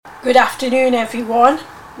Good afternoon, everyone.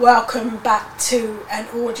 Welcome back to an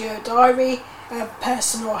audio diary, a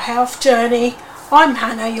personal health journey. I'm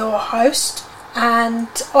Hannah, your host, and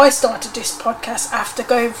I started this podcast after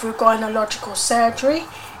going through gynecological surgery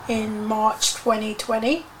in March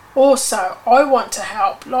 2020. Also, I want to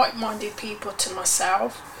help like-minded people to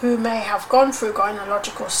myself who may have gone through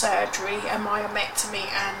gynecological surgery and myomectomy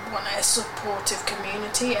and want a supportive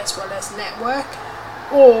community as well as network,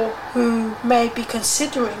 or who may be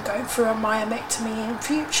considering going through a myomectomy in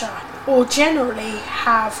future, or generally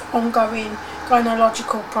have ongoing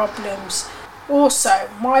gynecological problems. Also,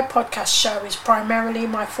 my podcast show is primarily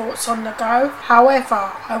my thoughts on the go.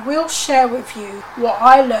 However, I will share with you what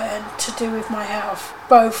I learned to do with my health,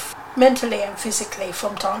 both mentally and physically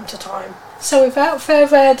from time to time. So without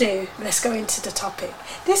further ado, let's go into the topic.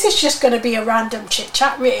 This is just going to be a random chit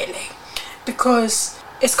chat really, because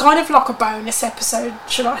it's kind of like a bonus episode,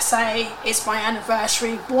 should I say. It's my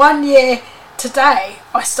anniversary. 1 year today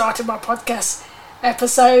I started my podcast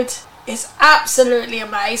episode. It's absolutely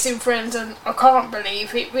amazing, friends, and I can't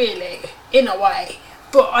believe it really, in a way.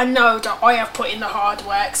 But I know that I have put in the hard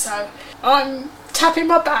work, so I'm tapping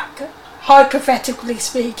my back, hypothetically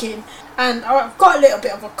speaking, and I've got a little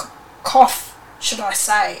bit of a cough, should I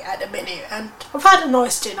say, at the minute, and I've had a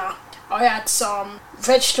nice dinner. I had some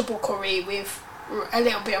vegetable curry with a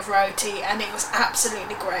little bit of roti and it was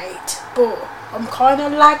absolutely great, but I'm kind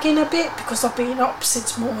of lagging a bit because I've been up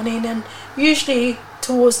since morning, and usually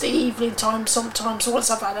towards the evening time, sometimes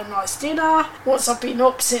once I've had a nice dinner, once I've been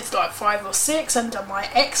up since like 5 or 6 and done my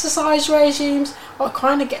exercise regimes, I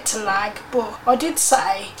kind of get to lag. But I did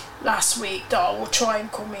say last week that I will try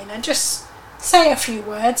and come in and just say a few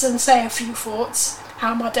words and say a few thoughts,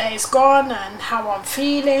 how my day's gone and how I'm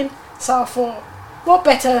feeling. So I thought, what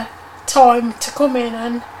better time to come in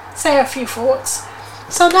and say a few thoughts.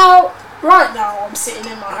 So right now I'm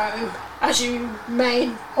sitting in my home, as you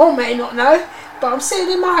may or may not know, but I'm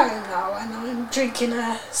sitting in my home now and I'm drinking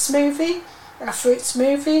a smoothie, a fruit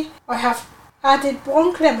smoothie. I have added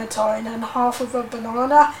 1 clementine and half of a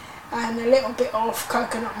banana and a little bit of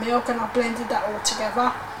coconut milk, and I blended that all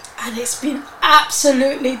together, and it's been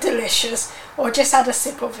absolutely delicious. I just had a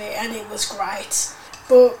sip of it and it was great.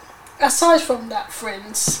 But aside from that,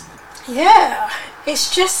 friends, yeah,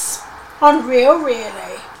 it's just unreal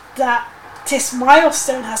really that this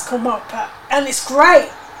milestone has come up, and it's great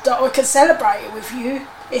that I can celebrate it with you.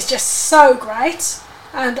 It's just so great,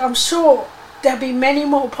 and I'm sure there'll be many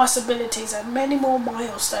more possibilities and many more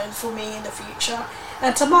milestones for me in the future.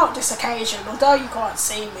 And to mark this occasion, although you can't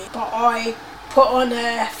see me, but I put on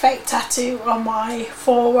a fake tattoo on my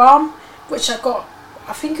forearm, which I got,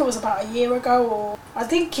 I think it was about a year ago, or I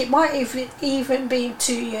think it might even been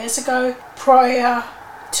 2 years ago, prior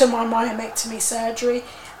to my myomectomy surgery.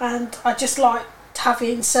 And I just like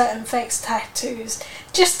having certain fake tattoos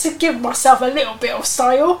just to give myself a little bit of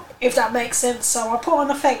style, if that makes sense. So I put on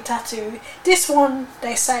a fake tattoo. This one,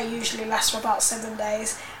 they say, usually lasts for about 7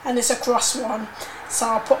 days, and it's a cross one, so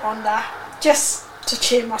I put on that just to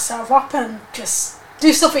cheer myself up and just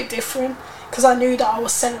do something different, because I knew that I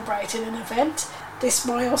was celebrating an event, this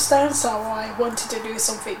milestone, so I wanted to do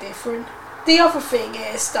something different. The other thing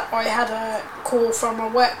is that I had a call from a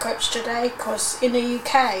work coach today, because in the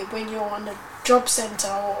UK, when you're on the job centre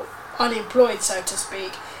or unemployed, so to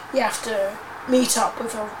speak, you have to meet up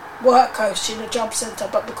with a work coach in a job centre,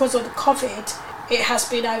 but because of the COVID, it has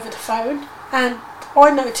been over the phone, and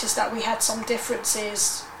I noticed that we had some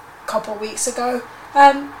differences a couple of weeks ago,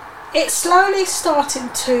 and it's slowly starting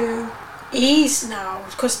to ease now,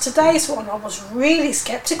 because today's one I was really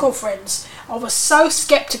sceptical, friends. I was so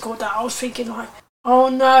sceptical that I was thinking like, oh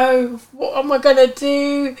no, what am I going to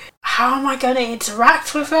do? How am I going to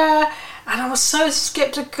interact with her? And I was so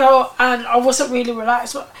sceptical and I wasn't really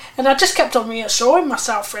relaxed. And I just kept on reassuring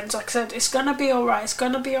myself, friends. Like I said, it's going to be alright, it's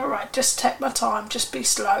going to be alright. Just take my time, just be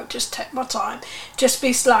slow, just take my time, just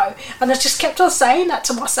be slow. And I just kept on saying that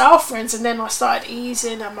to myself, friends. And then I started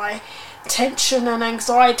easing and my tension and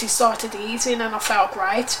anxiety started easing and I felt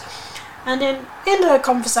great. And then in the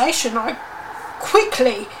conversation, I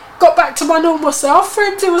quickly got back to my normal self,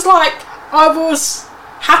 friends. It was like I was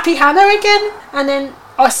happy Hannah again. And then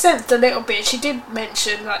I sensed a little bit, she did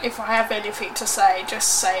mention that if I have anything to say,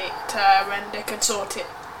 just say it to her and they could sort it,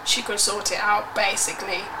 she could sort it out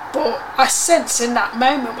basically. But I sensed in that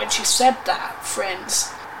moment when she said that,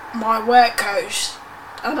 friends, my work coach,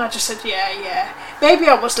 and I just said yeah, maybe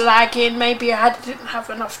I was lagging, maybe I didn't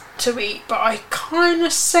have enough to eat, but I kind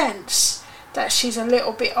of sense that she's a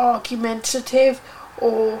little bit argumentative,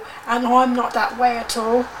 and I'm not that way at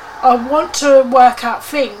all. I want to work out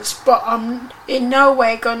things, but I'm in no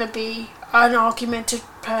way going to be an argumentative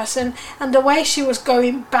person, and the way she was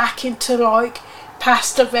going back into like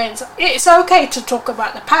past events. It's okay to talk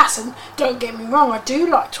about the past, and don't get me wrong, I do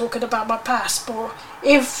like talking about my past, but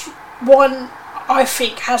if one, I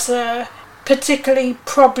think, has a particularly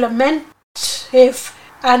problementative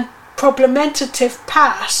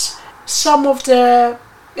past, some of the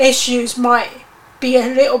issues might be a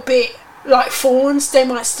little bit like thorns. They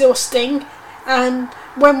might still sting, and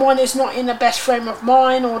when one is not in the best frame of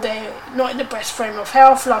mind, or they're not in the best frame of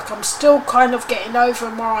health, like I'm still kind of getting over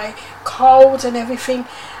my cold and everything,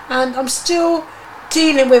 and I'm still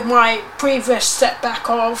dealing with my previous setback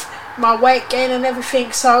of my weight gain and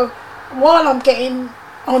everything. So while I'm getting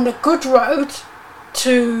on the good road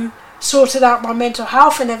to sorting out my mental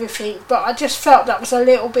health and everything, but I just felt that was a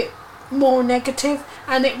little bit more negative.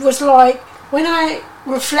 And it was like, when I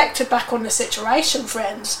reflected back on the situation,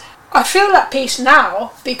 friends, I feel at peace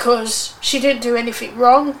now because she didn't do anything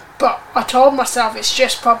wrong, but I told myself it's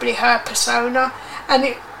just probably her persona.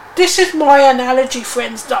 And this is my analogy,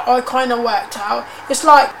 friends, that I kind of worked out. It's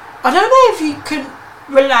like, I don't know if you can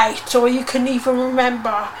relate or you can even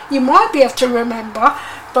remember. You might be able to remember,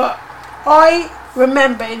 but I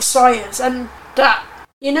remember in science, and that,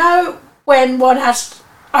 you know, when one has,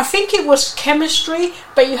 I think it was chemistry,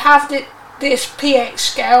 but you have this pH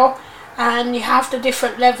scale, and you have the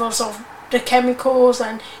different levels of the chemicals,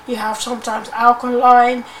 and you have sometimes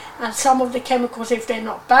alkaline, and some of the chemicals, if they're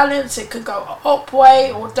not balanced, it could go up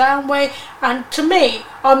way or down way. And to me,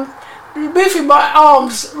 I'm moving my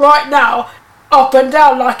arms right now up and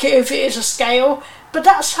down like if it is a scale, but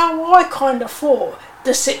that's how I kind of thought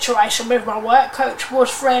the situation with my work coach was,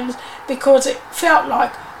 friends, because it felt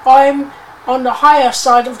like I'm on the higher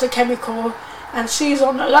side of the chemical and she's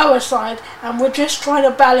on the lower side, and we're just trying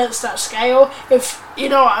to balance that scale, if you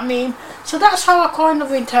know what I mean. So that's how I kind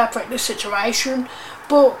of interpret the situation.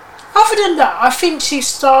 But other than that, I think she's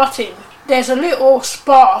starting, there's a little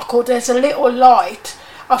spark, or there's a little light.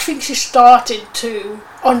 I think she's starting to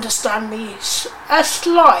understand me a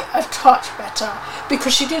touch better,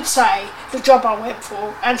 because she did say the job I went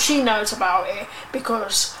for, and she knows about it,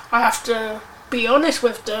 because I have to be honest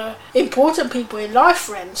with the important people in life,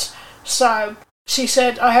 friends. So she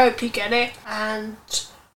said, I hope you get it, and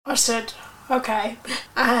I said, okay.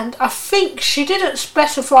 And I think she didn't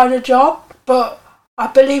specify the job, but I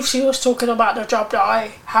believe she was talking about the job that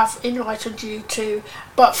I have enlightened you to.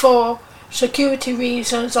 But for security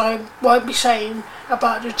reasons, I won't be saying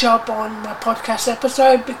about the job on my podcast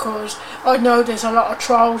episode, because I know there's a lot of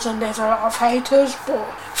trolls and there's a lot of haters. But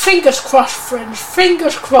fingers crossed, friends,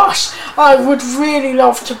 fingers crossed. I would really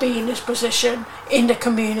love to be in this position in the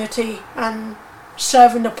community and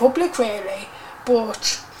serving the public, really.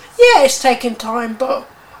 But yeah, it's taking time, but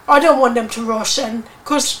I don't want them to rush, and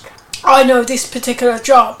because I know this particular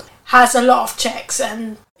job has a lot of checks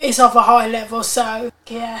and is of a high level. So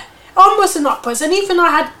yeah, onwards and upwards. And even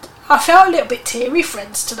I felt a little bit teary,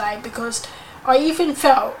 friends, today, because I even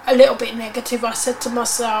felt a little bit negative. I said to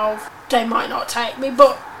myself, they might not take me,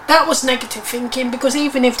 but that was negative thinking, because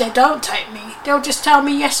even if they don't take me, they'll just tell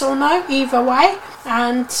me yes or no either way.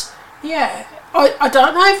 And yeah, I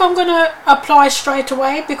don't know if I'm going to apply straight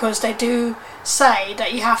away, because they do say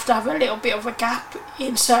that you have to have a little bit of a gap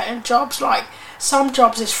in certain jobs. Like some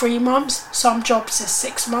jobs is 3 months, some jobs is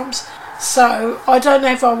 6 months. So I don't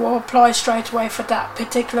know if I will apply straight away for that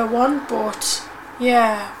particular one, but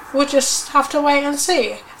yeah, we'll just have to wait and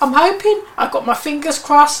see. I'm hoping, I've got my fingers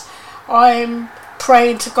crossed, I'm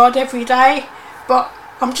praying to God every day, but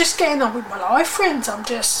I'm just getting on with my life, friends. I'm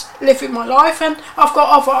just living my life, and I've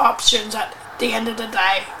got other options at the end of the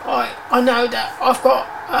day. I know that I've got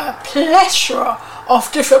a plethora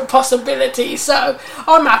of different possibilities, so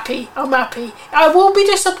I'm happy. I will be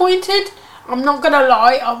disappointed, I'm not gonna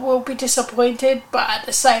lie, I will be disappointed, but at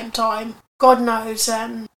the same time, God knows,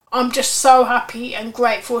 and I'm just so happy and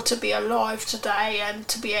grateful to be alive today, and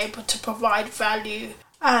to be able to provide value,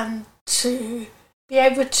 and to be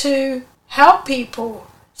able to help people,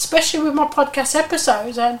 especially with my podcast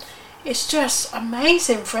episodes. And it's just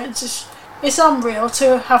amazing, friends. It's unreal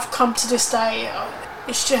to have come to this day.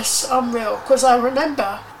 It's just unreal, because I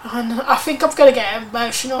remember, and I think I'm going to get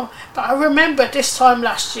emotional, but I remember this time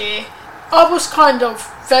last year, I was kind of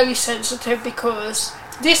very sensitive, because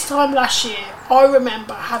this time last year, I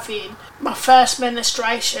remember having my first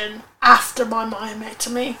menstruation after my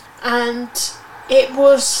myomectomy, and it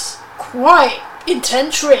was quite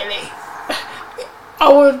intense, really.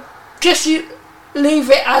 I would just leave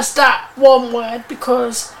it as that one word,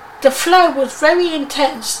 because the flow was very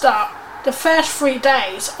intense, that the first 3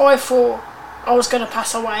 days I thought I was going to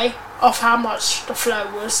pass away of how much the flow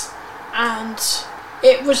was. And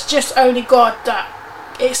it was just only God that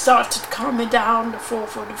it started calming down the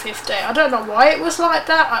 4th or the 5th day. I don't know why it was like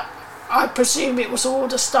that. I presume it was all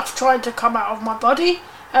the stuff trying to come out of my body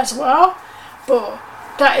as well, but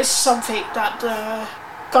that is something that the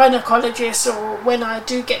gynecologist, or when I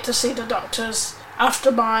do get to see the doctors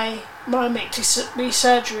after my myomectomy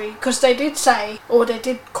surgery, because they did say, or they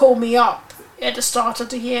did call me up at the start of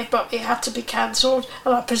the year, but it had to be cancelled,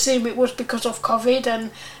 and I presume it was because of COVID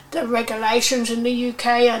and the regulations in the UK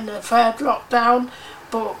and the third lockdown.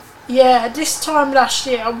 But yeah, this time last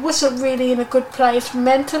year I wasn't really in a good place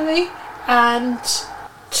mentally, and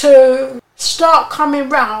to start coming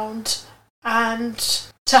round and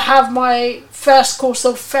to have my first course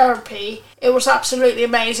of therapy, it was absolutely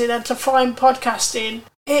amazing, and to find podcasting,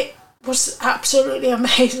 it was absolutely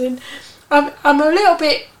amazing. I'm a little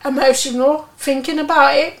bit emotional thinking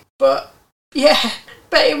about it, but yeah,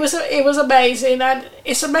 but it was amazing, and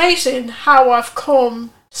it's amazing how I've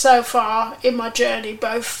come so far in my journey,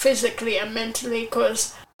 both physically and mentally,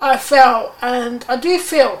 because I felt, and I do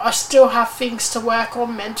feel, I still have things to work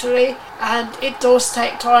on mentally, and it does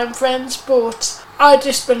take time, friends, but I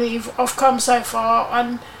just believe I've come so far.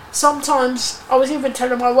 And sometimes, I was even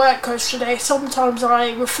telling my work coach today, sometimes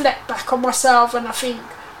I reflect back on myself and I think,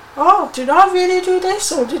 oh, did I really do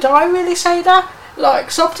this, or did I really say that?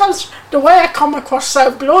 Like, sometimes the way I come across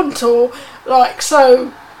so blunt or like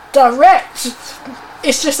so direct,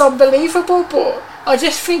 it's just unbelievable, but I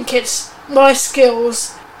just think it's my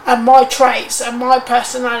skills and my traits and my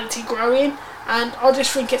personality growing, and I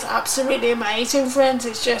just think it's absolutely amazing, friends.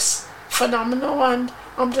 It's just phenomenal, and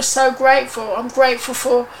I'm just so grateful. I'm grateful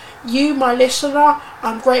for you, my listener.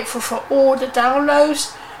 I'm grateful for all the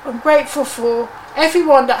downloads. I'm grateful for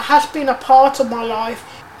everyone that has been a part of my life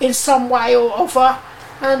in some way or other.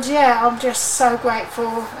 And yeah, I'm just so grateful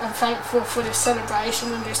and thankful for this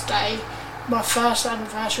celebration and this day, my first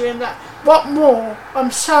anniversary, and that. What more,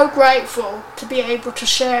 I'm so grateful to be able to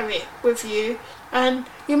share it with you. And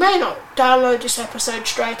you may not download this episode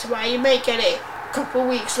straight away, you may get it a couple of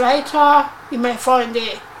weeks later, you may find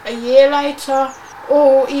it a year later,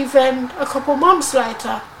 or even a couple of months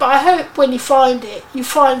later, but I hope when you find it, you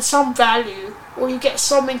find some value, or you get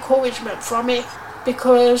some encouragement from it,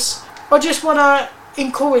 because I just want to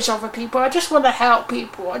encourage other people, I just want to help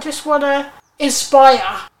people, I just want to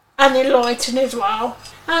inspire and enlighten as well.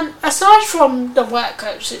 And aside from the work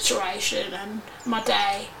coach situation and my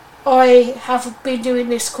day, I have been doing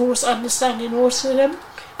this course, Understanding Autism,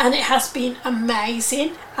 and it has been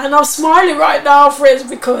amazing. And I'm smiling right now, friends,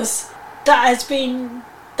 because that has been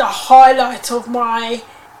the highlight of my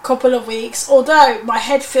couple of weeks, although my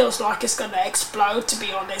head feels like it's going to explode, to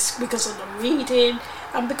be honest, because of the reading,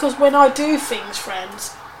 and because when I do things,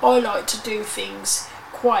 friends, I like to do things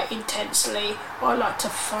quite intensely. I like to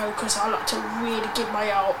focus, I like to really give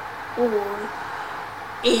my all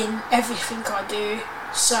in everything I do.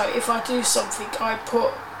 So if I do something, I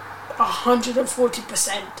put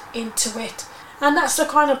 140% into it, and that's the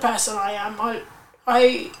kind of person I am.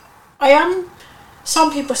 I am,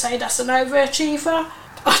 some people say that's an overachiever.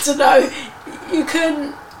 I don't know, you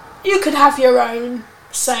could have your own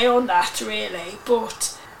say on that, really,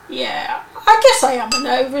 but yeah, I guess I am an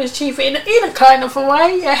overachiever in a kind of a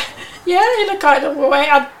way, yeah, in a kind of a way.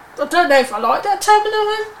 I don't know if I like that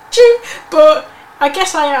terminology, but I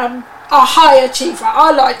guess I am a high achiever.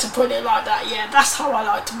 I like to put it like that, yeah, that's how I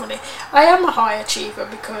like to put it. I am a high achiever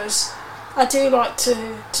because I do like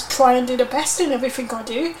to try and do the best in everything I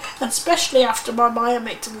do, and especially after my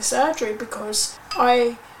myomectomy surgery, because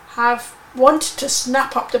I have wanted to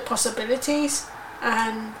snap up the possibilities,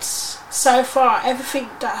 and so far everything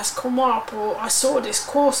that has come up, or I saw this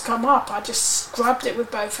course come up, I just grabbed it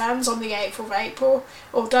with both hands on the 8th of April,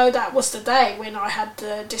 although that was the day when I had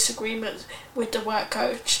the disagreement with the work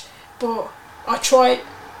coach, but I tried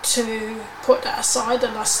to put that aside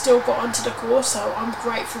and I still got onto the course, so I'm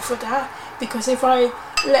grateful for that, because if I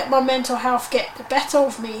let my mental health get the better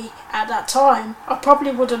of me at that time, I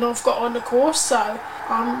probably wouldn't have got on the course. So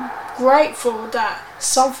I'm grateful that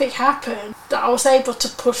something happened that I was able to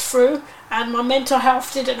push through, and my mental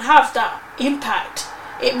health didn't have that impact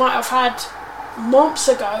it might have had months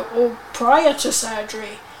ago or prior to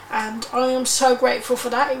surgery, and I am so grateful for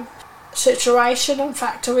that situation and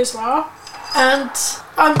factor as well. And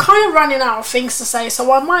I'm kind of running out of things to say,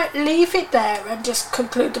 so I might leave it there and just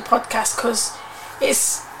conclude the podcast, because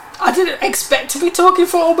I didn't expect to be talking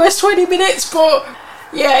for almost 20 minutes, but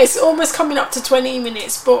yeah, it's almost coming up to 20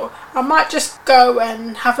 minutes, but I might just go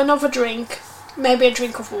and have another drink, maybe a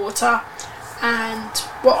drink of water, and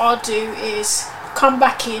what I'll do is come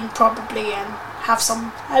back in probably and have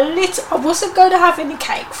I wasn't going to have any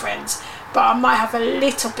cake, friends, but I might have a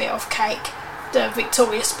little bit of cake, the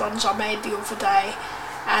Victoria sponge I made the other day,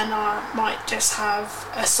 and I might just have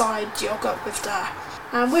a side yogurt with that.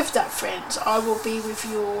 And with that, friends, I will be with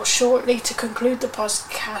you all shortly to conclude the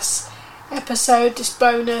podcast episode, this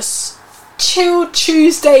bonus Chill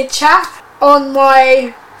Tuesday chat on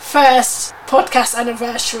my first podcast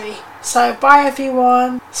anniversary. So bye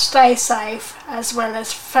everyone, stay safe, as well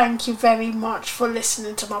as thank you very much for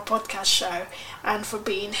listening to my podcast show and for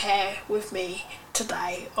being here with me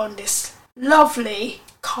today on this lovely,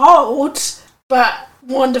 cold but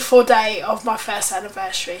wonderful day of my first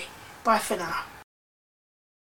anniversary. Bye for now.